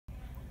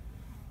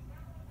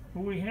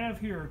What we have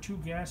here are two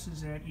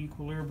gases at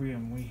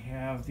equilibrium. We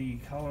have the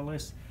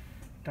colorless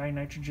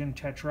dinitrogen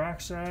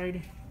tetroxide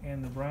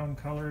and the brown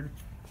colored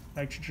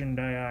nitrogen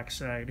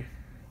dioxide.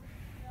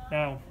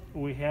 Now,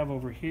 what we have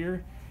over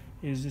here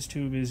is this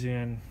tube is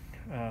in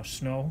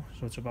snow,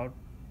 so it's about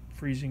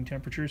freezing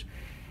temperatures,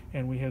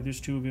 and we have this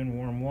tube in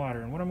warm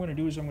water. And what I'm going to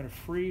do is I'm going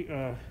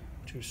to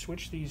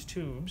switch these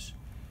tubes,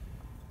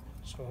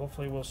 so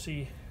hopefully we'll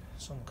see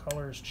some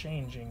colors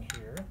changing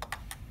here.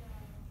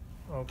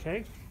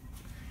 Okay,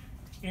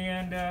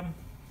 and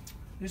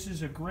this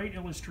is a great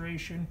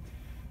illustration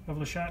of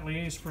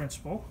LeChatelier's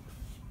principle.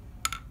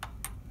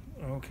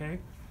 Okay,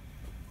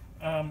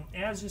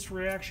 as this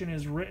reaction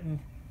is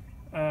written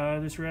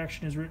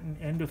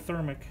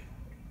endothermically,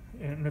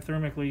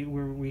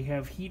 where we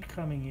have heat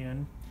coming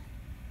in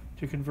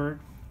to convert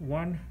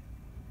one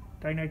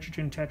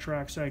dinitrogen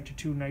tetroxide to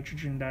two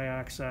nitrogen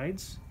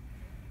dioxides.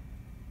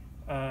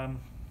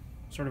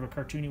 Sort of a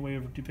cartoony way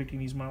of depicting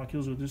these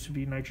molecules. So this would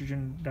be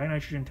dinitrogen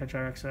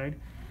tetroxide,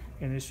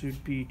 and this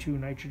would be two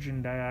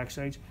nitrogen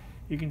dioxides.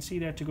 You can see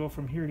that to go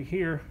from here to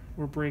here,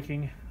 we're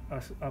breaking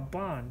a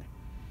bond.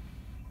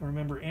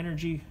 Remember,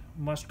 energy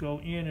must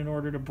go in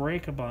order to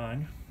break a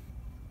bond.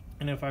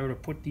 And if I were to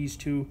put these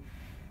two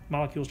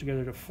molecules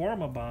together to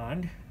form a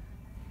bond,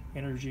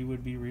 energy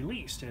would be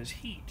released as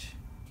heat.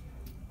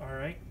 All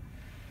right?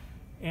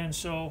 And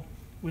so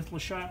with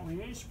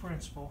LeChatelier's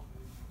principle,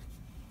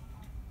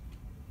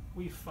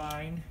 we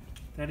find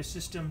that an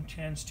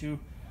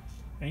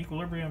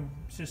equilibrium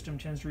system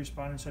tends to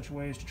respond in such a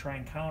way as to try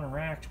and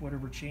counteract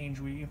whatever change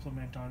we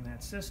implement on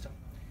that system.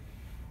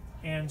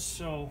 And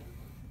so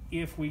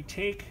if we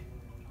take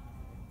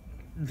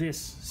this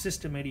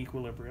system at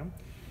equilibrium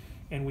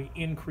and we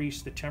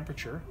increase the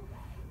temperature,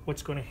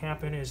 what's going to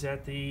happen is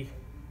that the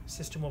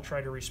system will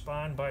try to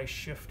respond by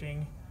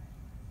shifting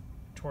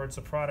towards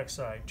the product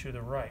side to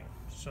the right.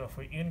 So if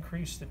we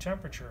increase the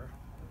temperature,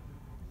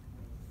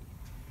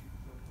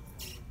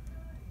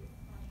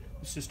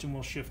 the system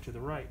will shift to the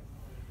right.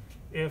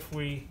 If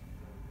we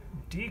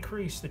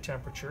decrease the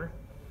temperature,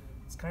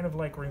 it's kind of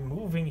like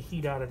removing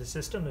heat out of the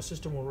system. The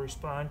system will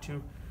respond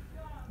to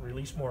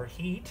release more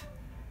heat,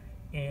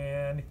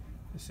 and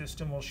the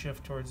system will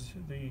shift towards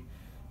the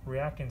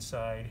reactant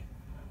side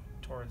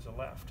towards the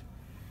left.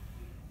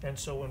 And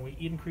so when we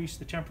increase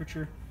the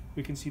temperature,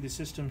 we can see the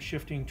system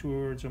shifting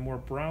towards a more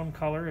brown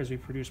color as we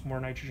produce more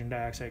nitrogen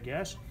dioxide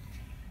gas.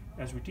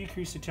 As we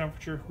decrease the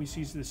temperature, we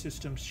see the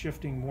system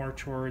shifting more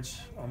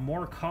towards a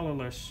more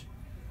colorless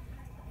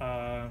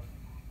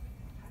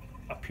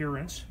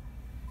appearance,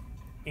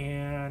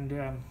 and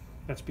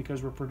that's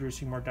because we're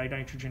producing more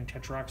dinitrogen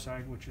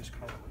tetroxide, which is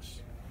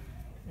colorless.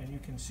 And you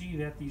can see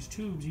that these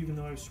tubes, even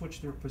though I've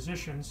switched their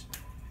positions,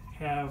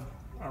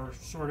 are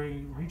sort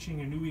of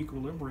reaching a new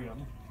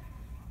equilibrium,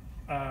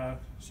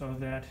 so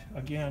that,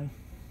 again,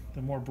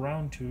 the more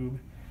brown tube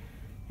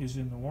is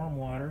in the warm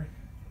water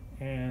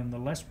and the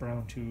less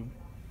brown tube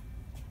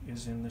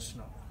is in the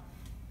snow.